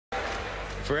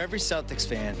For every Celtics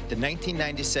fan, the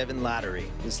 1997 lottery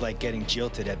was like getting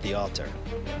jilted at the altar.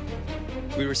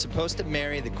 We were supposed to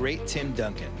marry the great Tim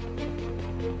Duncan.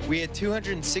 We had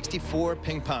 264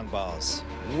 ping pong balls,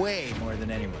 way more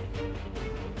than anyone.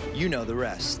 You know the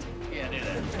rest. Yeah, I knew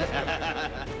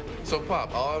that. So,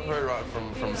 Pop, all I've heard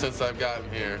from since I've gotten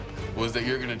here was that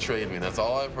you're going to trade me. That's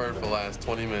all I've heard for the last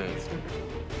 20 minutes.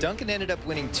 Duncan ended up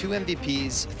winning 2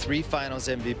 MVPs, 3 Finals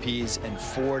MVPs, and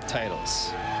 4 titles.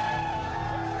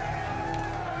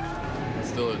 It's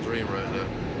still a dream right now.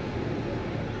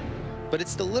 But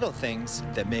it's the little things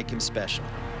that make him special.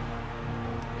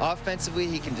 Offensively,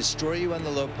 he can destroy you on the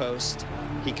low post.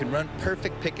 He can run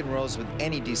perfect pick and rolls with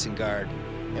any decent guard.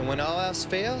 And when all else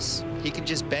fails, he can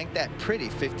just bank that pretty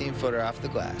 15-footer off the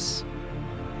glass.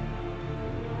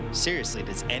 Seriously,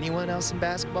 does anyone else in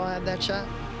basketball have that shot?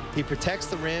 He protects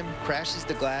the rim, crashes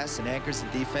the glass, and anchors the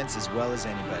defense as well as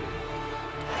anybody.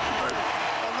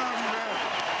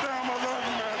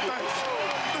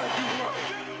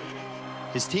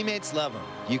 His teammates love him.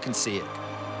 You can see it.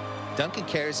 Duncan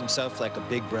carries himself like a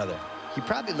big brother. He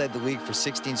probably led the league for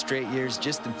 16 straight years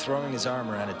just in throwing his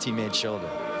arm around a teammate's shoulder.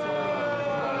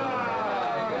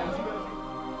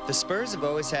 The Spurs have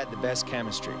always had the best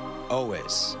chemistry,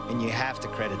 always, and you have to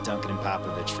credit Duncan and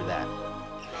Popovich for that.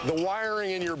 The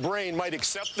wiring in your brain might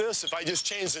accept this. If I just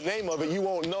change the name of it, you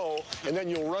won't know, and then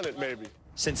you'll run it maybe.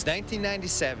 Since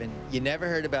 1997, you never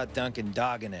heard about Duncan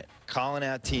dogging it, calling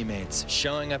out teammates,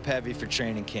 showing up heavy for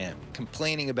training camp,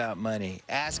 complaining about money,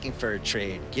 asking for a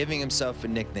trade, giving himself a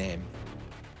nickname.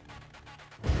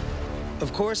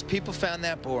 Of course, people found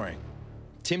that boring.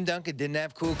 Tim Duncan didn't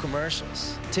have cool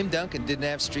commercials. Tim Duncan didn't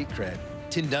have street cred.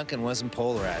 Tim Duncan wasn't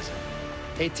polarizing.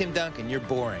 Hey, Tim Duncan, you're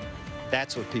boring.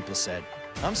 That's what people said.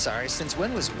 I'm sorry, since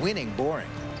when was winning boring?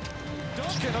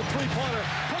 Duncan, a three-pointer,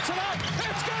 puts it up,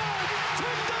 it's good! Tim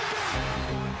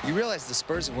Duncan! You realize the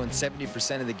Spurs have won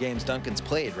 70% of the games Duncan's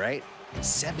played, right?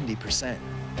 70%.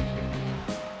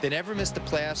 They never missed the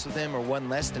playoffs with him or won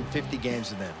less than 50 games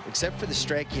with him, except for the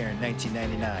strike year in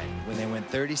 1999, when they went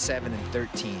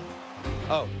 37-13.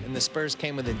 Oh, and the Spurs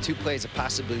came within 2 plays of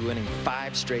possibly winning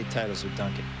 5 straight titles with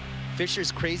Duncan.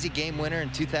 Fisher's crazy game winner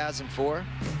in 2004,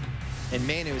 and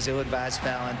Manu's ill-advised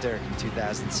foul on Dirk in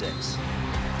 2006.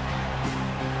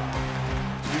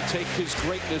 You take his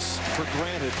greatness for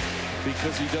granted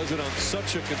because he does it on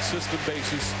such a consistent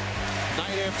basis,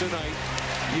 night after night,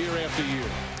 year after year.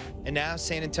 And now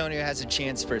San Antonio has a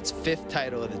chance for its 5th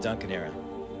title of the Duncan era.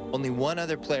 Only one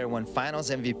other player won Finals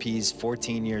MVPs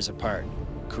 14 years apart,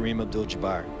 Kareem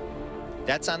Abdul-Jabbar.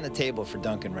 That's on the table for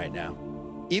Duncan right now.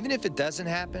 Even if it doesn't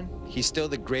happen, he's still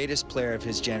the greatest player of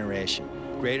his generation.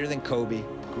 Greater than Kobe,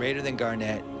 greater than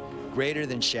Garnett, greater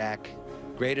than Shaq,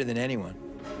 greater than anyone.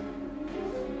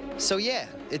 So yeah,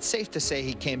 it's safe to say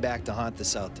he came back to haunt the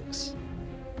Celtics.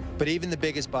 But even the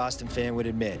biggest Boston fan would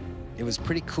admit, it was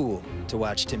pretty cool to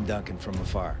watch Tim Duncan from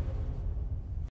afar.